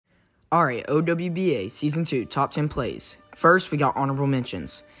Alright, OWBA Season 2, Top 10 Plays. First, we got honorable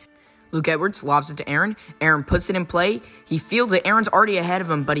mentions. Luke Edwards lobs it to Aaron. Aaron puts it in play. He fields it. Aaron's already ahead of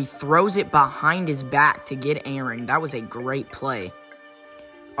him, but he throws it behind his back to get Aaron. That was a great play.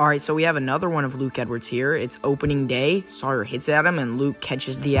 Alright, so we have another one of Luke Edwards here. It's opening day. Sawyer hits at him, and Luke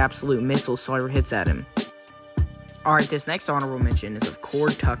catches the absolute missile Sawyer hits at him. Alright, this next honorable mention is of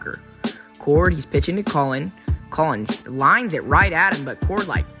Cord Tucker. Cord, he's pitching to Colin. Colin lines it right at him, but Cord,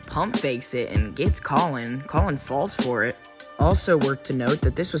 pump fakes it and gets Colin. Colin falls for it. Also worth to note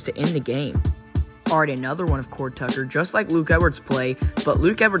that this was to end the game. Alright, another one of Cord Tucker, just like Luke Edwards' play, but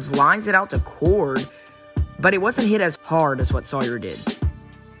Luke Edwards lines it out to Cord, but it wasn't hit as hard as what Sawyer did.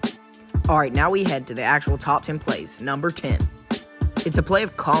 Alright, now we head to the actual top 10 plays. Number 10. It's a play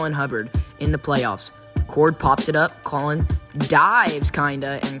of Colin Hubbard in the playoffs. Cord pops it up, Colin dives,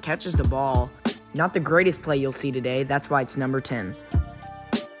 kinda, and catches the ball. Not the greatest play you'll see today, that's why it's number 10.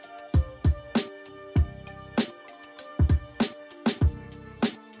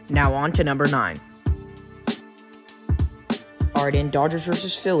 Now on to number 9. Alright, in Dodgers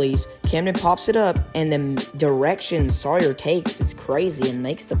versus Phillies, Camden pops it up, and the direction Sawyer takes is crazy and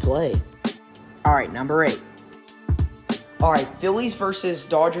makes the play. Alright, number 8. Alright, Phillies versus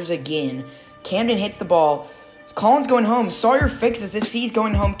Dodgers again. Camden hits the ball. Colin's going home. Sawyer fixes this. He's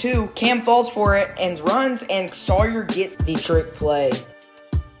going home too. Cam falls for it and runs, and Sawyer gets the trick play.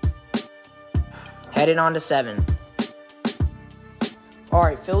 Headed on to 7.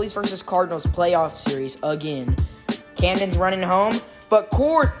 Alright, Phillies versus Cardinals playoff series again. Camden's running home, but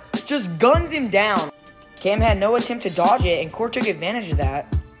Cord just guns him down. Cam had no attempt to dodge it, and Cord took advantage of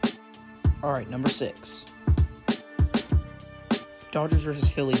that. Alright, number 6. Dodgers versus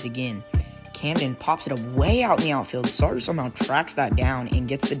Phillies again. Camden pops it way out in the outfield. Sawyer somehow tracks that down and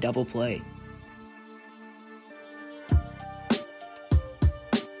gets the double play.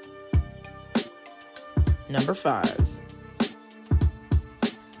 Number 5.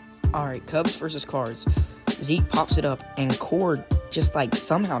 Alright, Cubs versus Cards. Zeke pops it up, and Cord just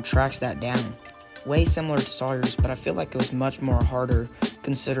somehow tracks that down. Way similar to Sawyer's, but I feel like it was much more harder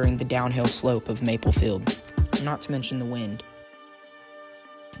considering the downhill slope of Maple Field. Not to mention the wind.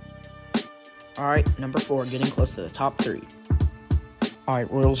 Alright, number 4, getting close to the top 3.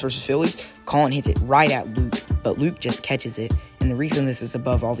 Alright, Royals versus Phillies. Colin hits it right at Luke, but Luke just catches it. And the reason this is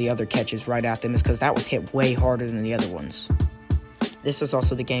above all the other catches right at them is because that was hit way harder than the other ones. This was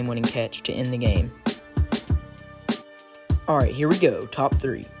also the game-winning catch to end the game. Alright, here we go, top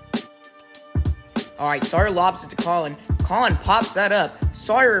 3. Alright, Sawyer lobs it to Colin. Colin pops that up.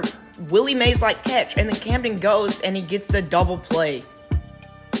 Sawyer Willie Mays-like catch, and then Camden goes, and he gets the double play.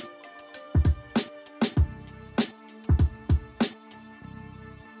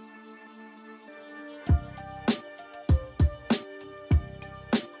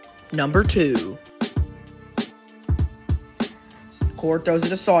 Number 2. Cord throws it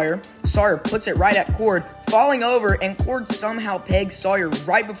to Sawyer. Sawyer puts it right at Cord, falling over, and Cord somehow pegs Sawyer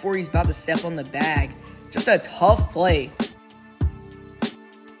right before he's about to step on the bag. Just a tough play.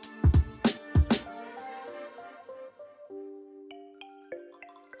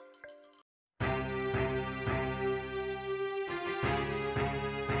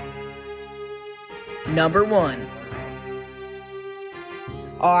 Number 1.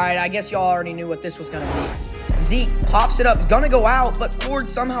 Alright, I guess y'all already knew what this was going to be. Zeke pops it up, it's going to go out, but Cord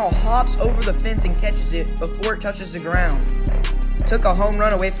somehow hops over the fence and catches it before it touches the ground. Took a home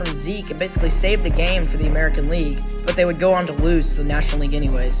run away from Zeke and basically saved the game for the American League, but they would go on to lose to the National League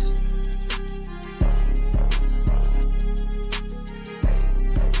anyways.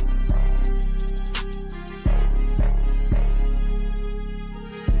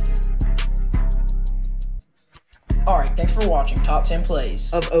 Alright, thanks for watching Top 10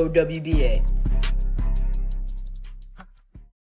 Plays of OWBA.